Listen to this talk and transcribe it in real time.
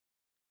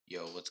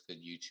Yo, what's good,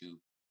 YouTube?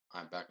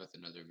 I'm back with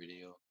another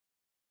video,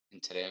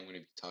 and today I'm going to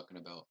be talking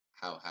about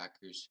how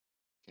hackers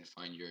can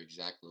find your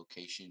exact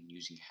location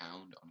using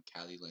Hound on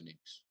Kali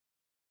Linux.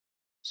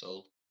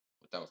 So,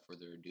 without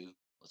further ado,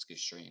 let's get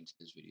straight into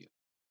this video.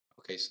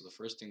 Okay, so the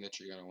first thing that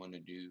you're going to want to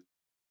do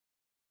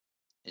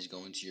is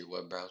go into your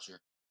web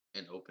browser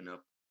and open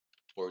up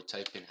or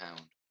type in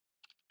Hound.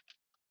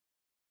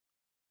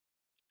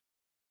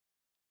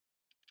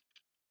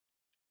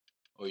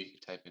 Or you can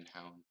type in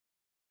Hound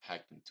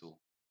hacking tool.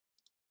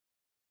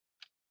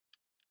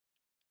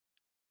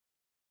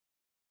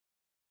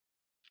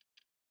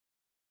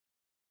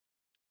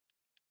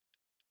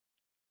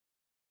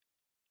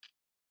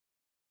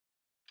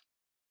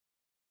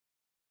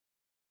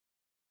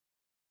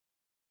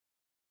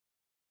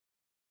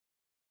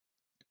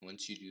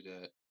 Once you do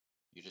that,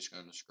 you're just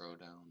going to scroll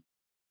down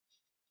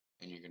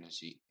and you're going to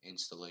see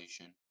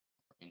installation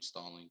or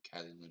installing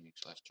Kali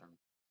Linux /terminal.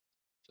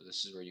 So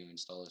this is where you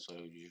install it. So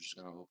you're just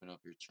gonna open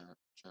up your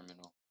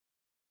terminal,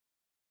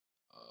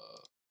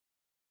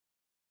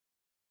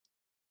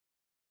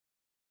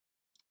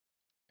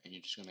 and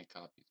you're just gonna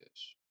copy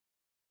this.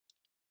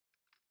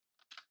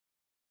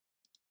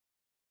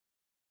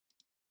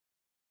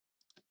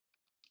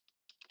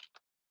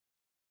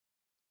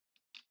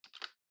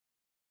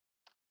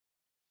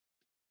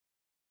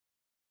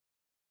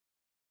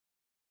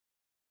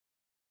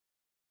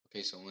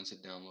 Okay, so once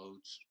it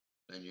downloads,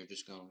 then you're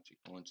just going to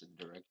go into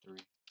the directory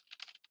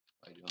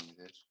by doing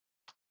this.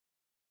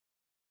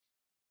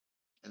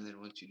 And then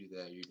once you do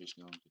that, you're just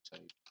going to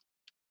type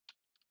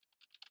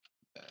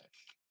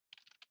bash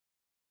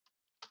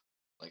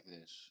like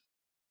this.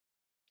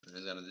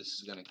 And then this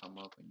is gonna come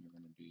up, and you're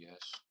gonna do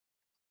yes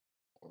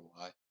or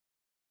Y,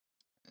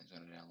 and it's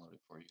gonna download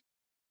it for you.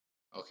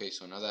 Okay,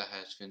 so now that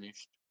has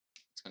finished,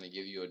 it's gonna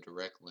give you a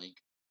direct link,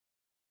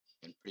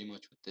 and pretty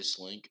much with this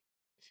link,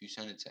 if you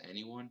send it to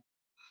anyone,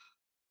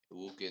 it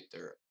will get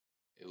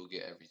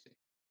everything,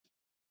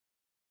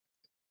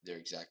 their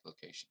exact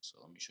location. So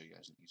let me show you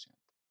guys an example.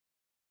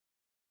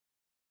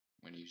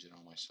 I'm going to use it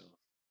on myself.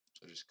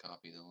 So just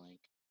copy the link.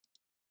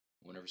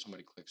 Whenever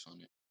somebody clicks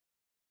on it,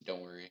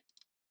 don't worry,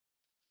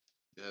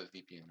 you have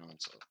VPN on,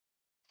 so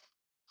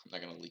I'm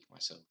not going to leak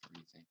myself or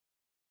anything.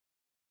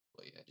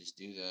 But yeah, just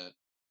do that.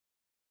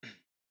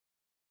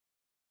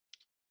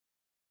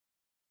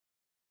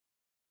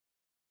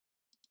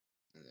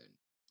 And then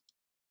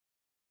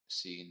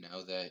see,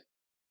 now that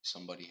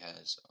somebody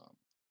has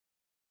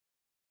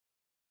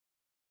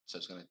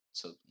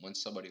so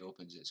once somebody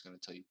opens it, it's gonna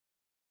tell you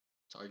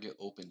target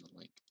open the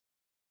link.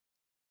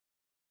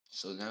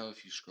 So now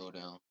if you scroll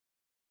down,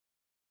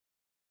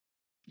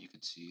 you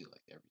can see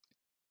like everything.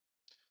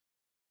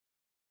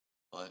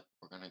 But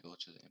we're gonna go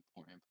to the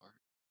important part.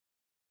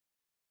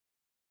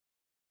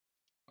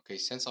 Okay,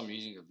 since I'm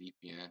using a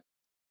VPN,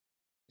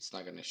 it's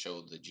not gonna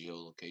show the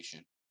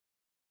geolocation.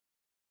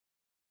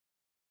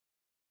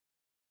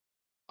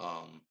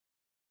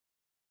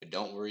 But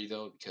don't worry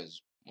though,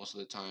 because most of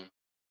the time,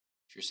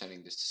 if you're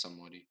sending this to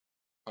somebody,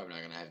 probably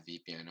not gonna have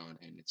VPN on,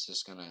 and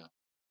it's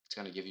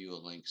gonna give you a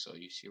link. So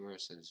you see where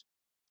it says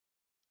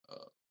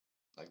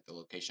like the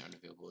location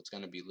unavailable. It's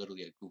gonna be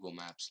literally a Google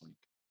Maps link.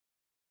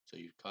 So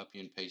you copy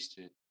and paste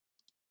it.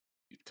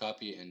 You'd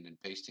copy it and then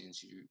paste it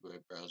into your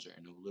web browser,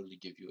 and it will literally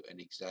give you an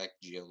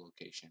exact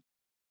geolocation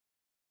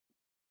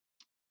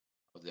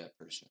of that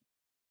person.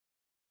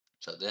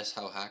 So that's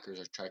how hackers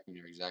are tracking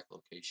your exact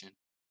location.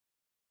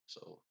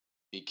 So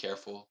be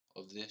careful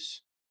of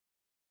this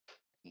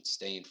and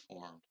stay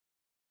informed.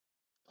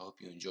 I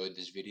hope you enjoyed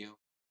this video.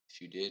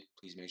 If you did,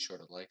 please make sure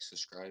to like,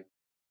 subscribe,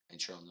 and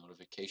turn on the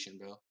notification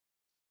bell,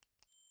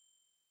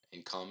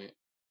 and comment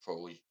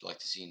for what you'd like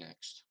to see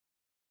next.